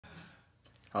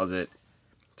How's it?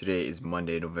 Today is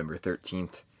Monday, November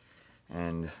 13th,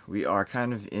 and we are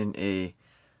kind of in a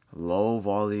low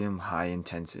volume, high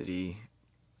intensity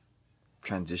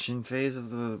transition phase of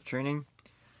the training.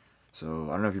 So,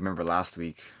 I don't know if you remember last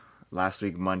week. Last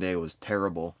week, Monday, was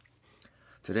terrible.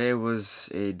 Today was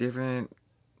a different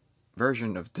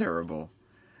version of terrible.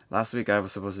 Last week, I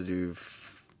was supposed to do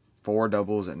 4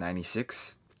 doubles at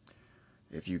 96.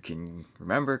 If you can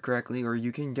remember correctly, or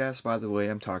you can guess by the way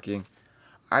I'm talking,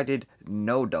 I did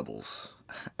no doubles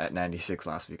at 96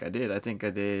 last week. I think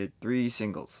I did 3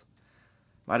 singles.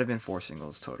 Might have been 4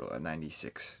 singles total at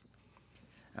 96.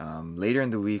 Later in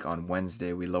the week on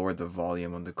Wednesday, we lowered the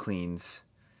volume on the cleans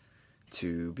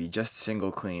to be just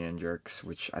single clean and jerks,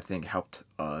 which I think helped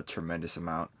a tremendous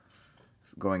amount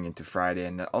going into Friday,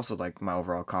 and also like my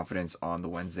overall confidence on the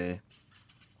Wednesday.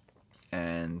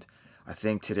 And I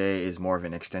think today is more of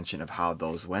an extension of how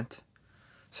those went.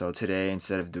 So today,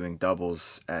 instead of doing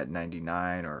doubles at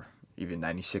 99 or even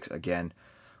 96 again,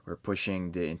 we're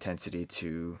pushing the intensity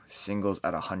to singles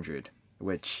at 100,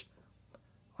 which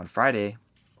on Friday,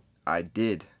 I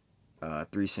did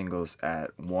 3 singles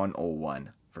at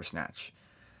 101 for Snatch.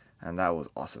 And that was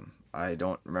awesome. I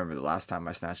don't remember the last time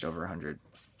I snatched over 100.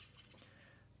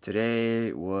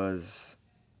 Today was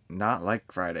not like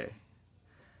Friday.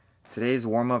 Today's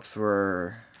warm-ups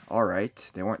were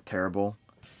alright. They weren't terrible.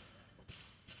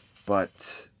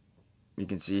 But you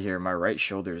can see here my right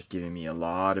shoulder is giving me a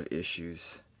lot of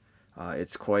issues.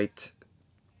 It's quite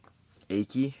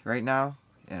achy right now,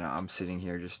 and I'm sitting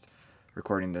here just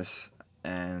recording this,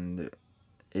 and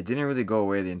it didn't really go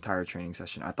away the entire training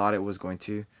session. I thought it was going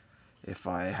to if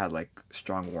I had like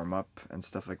strong warm-up and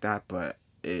stuff like that, but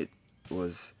it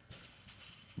was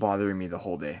bothering me the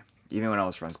whole day, even when I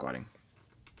was front squatting.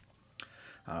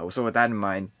 So with that in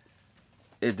mind,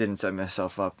 it didn't set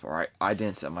myself up, or I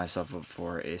didn't set myself up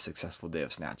for a successful day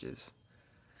of snatches.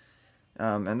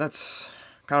 And that's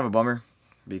kind of a bummer,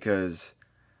 because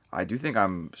I do think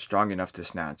I'm strong enough to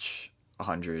snatch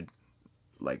 100.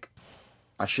 Like,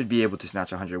 I should be able to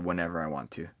snatch 100 whenever I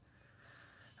want to.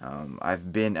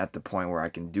 I've been at the point where I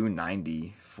can do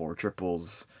 90 for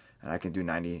triples, and I can do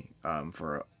 90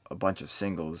 for a bunch of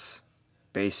singles,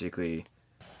 basically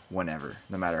whenever,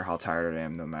 no matter how tired I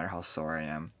am, no matter how sore I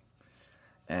am.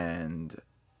 And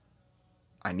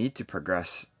I need to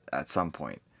progress at some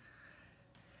point.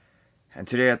 And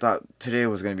today I thought today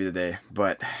was going to be the day,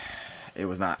 but it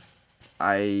was not.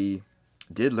 I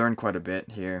did learn quite a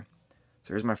bit here.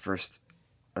 So here's my first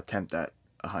attempt at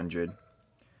 100.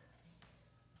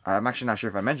 I'm actually not sure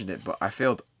if I mentioned it, but I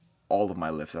failed all of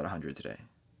my lifts at 100 today.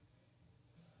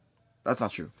 That's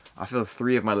not true. I failed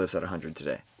 3 of my lifts at 100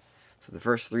 today. So the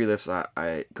first 3 lifts,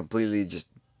 I completely just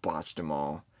botched them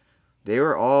all. They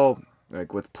were all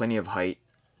like with plenty of height,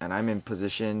 and I'm in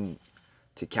position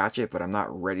to catch it, but I'm not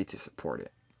ready to support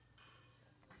it.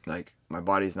 Like, my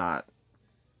body's not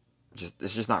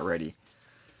it's just not ready.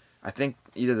 I think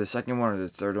either the second one or the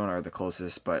third one are the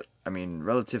closest, but I mean,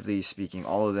 relatively speaking,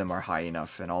 all of them are high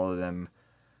enough, and all of them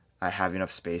I have enough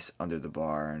space under the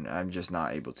bar, and I'm just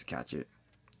not able to catch it.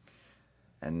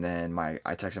 And then I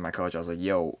texted my coach. I was like,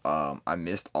 yo, I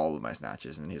missed all of my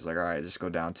snatches. And he was like, all right, just go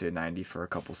down to 90 for a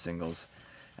couple singles.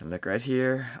 And look right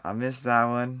here, I missed that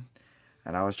one.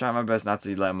 And I was trying my best not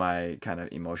to let my kind of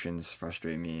emotions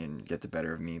frustrate me and get the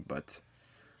better of me. But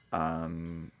I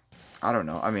don't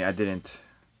know. I mean, I didn't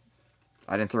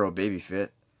throw a baby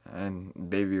fit. I didn't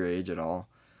baby rage at all,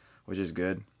 which is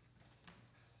good.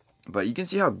 But you can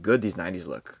see how good these 90s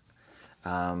look.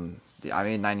 I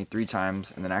made 93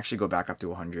 times, and then I actually go back up to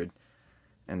 100,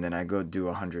 and then I go do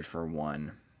 100 for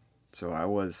 1. So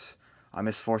I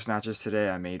missed 4 snatches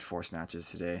today. I made 4 snatches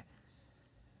today.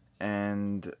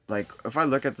 And like, if I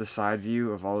look at the side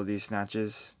view of all of these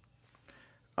snatches,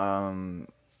 the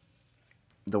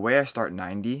way I start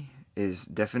 90 is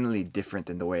definitely different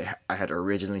than the way I had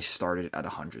originally started at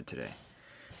 100 today.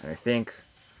 And I think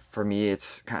for me,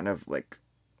 it's kind of like,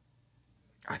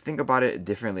 I think about it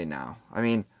differently now. I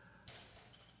mean,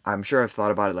 I'm sure I've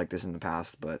thought about it like this in the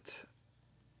past, but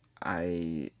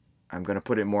I'm going to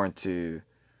put it more into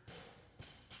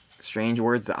strange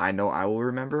words that I know I will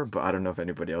remember, but I don't know if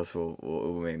anybody else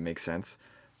will make sense.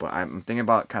 But I'm thinking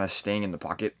about kind of staying in the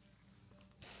pocket,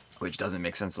 which doesn't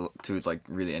make sense to like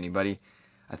really anybody.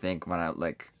 I think when I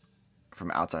like from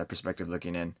outside perspective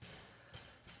looking in.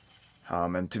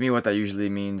 And to me, what that usually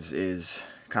means is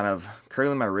kind of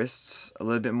curling my wrists a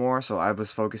little bit more. So I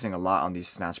was focusing a lot on these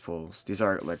snatch pulls. These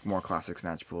are like more classic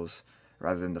snatch pulls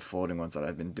rather than the folding ones that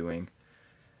I've been doing.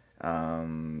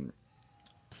 Kind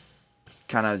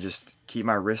kind of just keep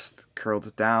my wrist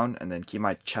curled down and then keep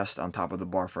my chest on top of the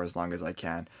bar for as long as I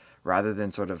can, rather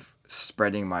than sort of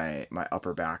spreading my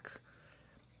upper back.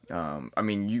 I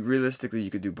mean, realistically, you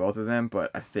could do both of them,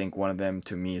 but I think one of them,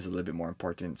 to me, is a little bit more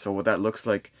important. So what that looks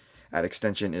like at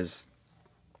extension is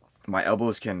my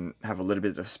elbows can have a little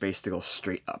bit of space to go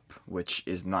straight up, which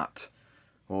is not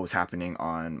what was happening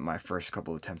on my first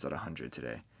couple of attempts at 100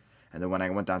 today. And then when I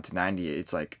went down to 90,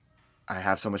 it's like I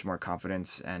have so much more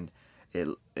confidence, and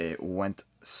it went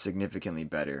significantly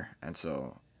better. And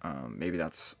so maybe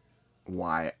that's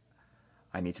why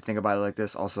I need to think about it like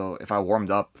this. Also, if I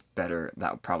warmed up better,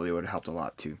 that probably would have helped a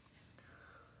lot too.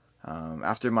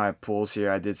 After my pulls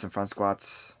here, I did some front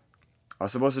squats. I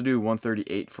was supposed to do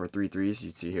 138 for 3 threes.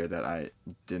 You'd see here that I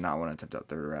did not want to attempt that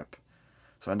third rep.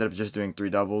 So I ended up just doing 3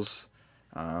 doubles,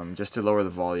 just to lower the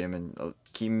volume and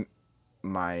keep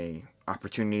my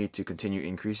opportunity to continue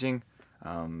increasing,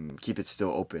 keep it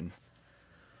still open.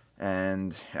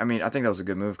 And I mean, I think that was a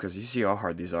good move because you see how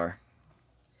hard these are.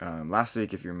 Last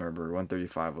week, if you remember,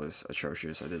 135 was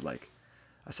atrocious. I did like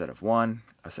a set of 1,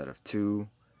 a set of 2,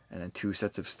 and then 2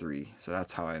 sets of 3. So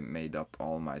that's how I made up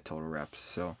all my total reps.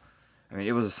 So, I mean,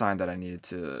 it was a sign that I needed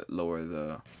to lower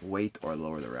the weight or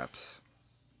lower the reps.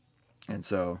 And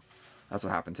so that's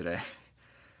what happened today.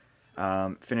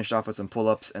 Finished off with some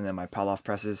pull-ups and then my pull-off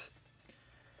presses.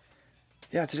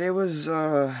 Yeah, today was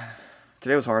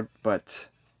hard, but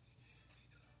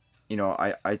you know,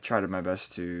 I tried my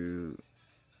best to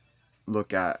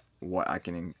look at what I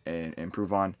can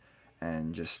improve on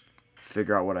and just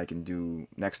figure out what I can do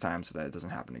next time so that it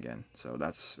doesn't happen again. So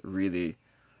that's really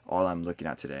all I'm looking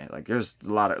at today. Like, there's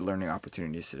a lot of learning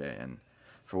opportunities today, and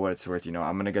for what it's worth, you know,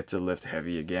 I'm gonna get to lift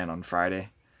heavy again on Friday,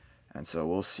 and so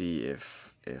we'll see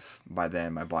if by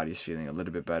then my body's feeling a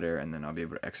little bit better, and then I'll be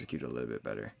able to execute a little bit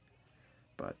better.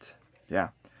 But yeah,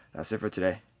 that's it for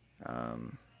today.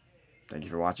 Thank you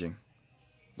for watching.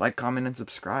 Like, comment, and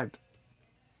subscribe.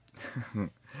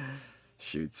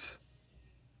 Shoots.